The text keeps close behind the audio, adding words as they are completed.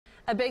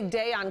A big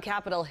day on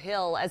Capitol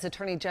Hill as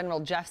Attorney General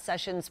Jeff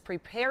Sessions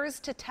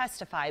prepares to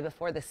testify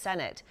before the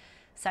Senate.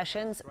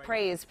 Sessions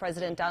praised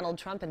President Donald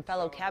Trump and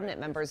fellow cabinet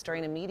members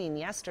during a meeting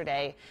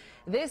yesterday.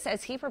 This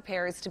as he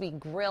prepares to be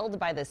grilled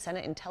by the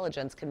Senate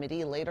Intelligence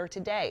Committee later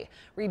today.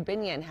 Reid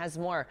Binion has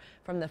more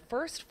from the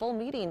first full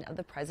meeting of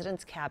the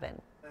president's cabin.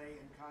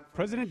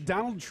 President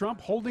Donald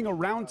Trump holding a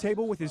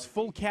roundtable with his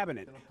full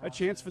cabinet, a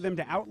chance for them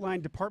to outline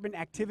department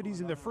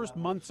activities in their first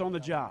months on the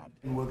job.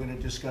 And we're going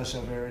to discuss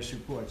our various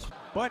reports.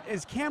 But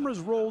as cameras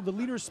rolled, the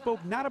leaders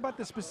spoke not about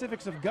the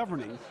specifics of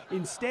governing.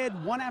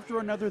 Instead, one after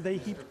another, they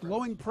heaped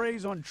glowing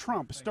praise on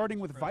Trump, starting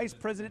with Vice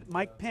President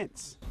Mike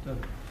Pence. The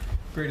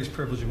greatest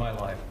privilege of my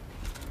life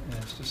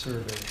is to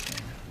serve as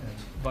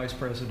Vice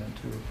President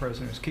to a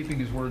president who's keeping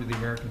his word to the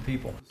American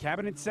people.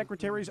 Cabinet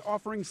secretaries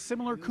offering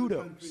similar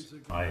kudos.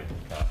 I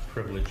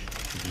privileged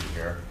to be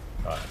here,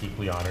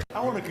 deeply honored. I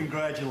want to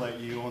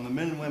congratulate you on the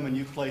men and women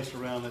you placed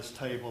around this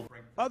table.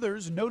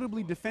 Others,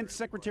 notably Defense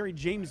Secretary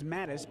James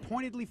Mattis,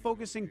 pointedly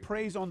focusing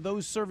praise on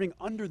those serving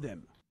under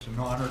them. It's an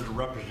honor to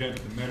represent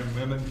the men and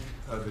women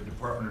of the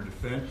Department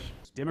of Defense.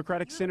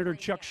 Democratic Senator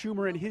Chuck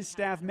Schumer and his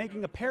staff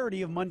making a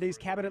parody of Monday's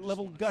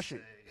cabinet-level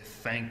gushing.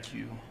 Thank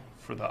you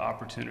for the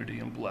opportunity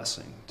and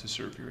blessing to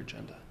serve your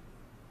agenda.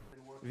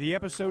 The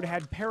episode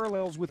had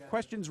parallels with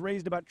questions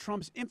raised about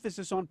Trump's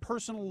emphasis on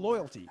personal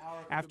loyalty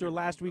after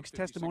last week's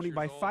testimony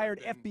by fired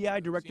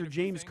FBI Director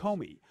James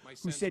Comey,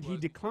 who said he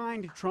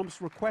declined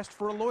Trump's request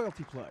for a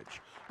loyalty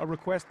pledge, a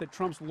request that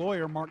Trump's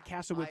lawyer, Mark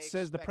Kasowitz,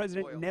 says the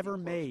president never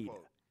made.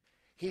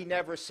 He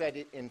never said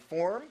it in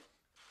form,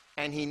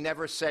 and he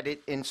never said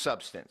it in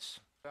substance.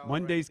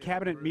 Monday's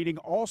cabinet meeting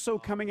also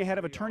coming ahead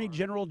of Attorney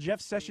General Jeff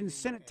Sessions'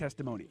 Senate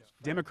testimony.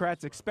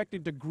 Democrats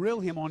expected to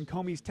grill him on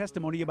Comey's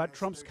testimony about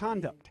Trump's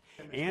conduct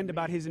and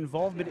about his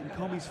involvement in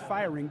Comey's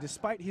firing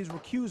despite his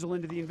recusal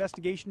into the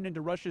investigation into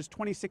Russia's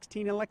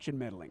 2016 election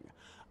meddling.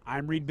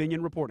 I'm Reid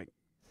Binion reporting.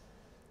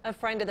 A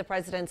friend of the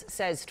president's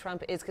says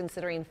Trump is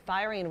considering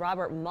firing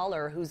Robert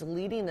Mueller, who's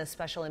leading the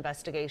special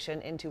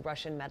investigation into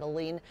Russian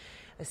meddling.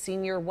 A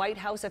senior White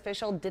House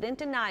official didn't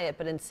deny it,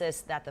 but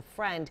insists that the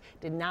friend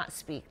did not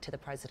speak to the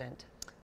president.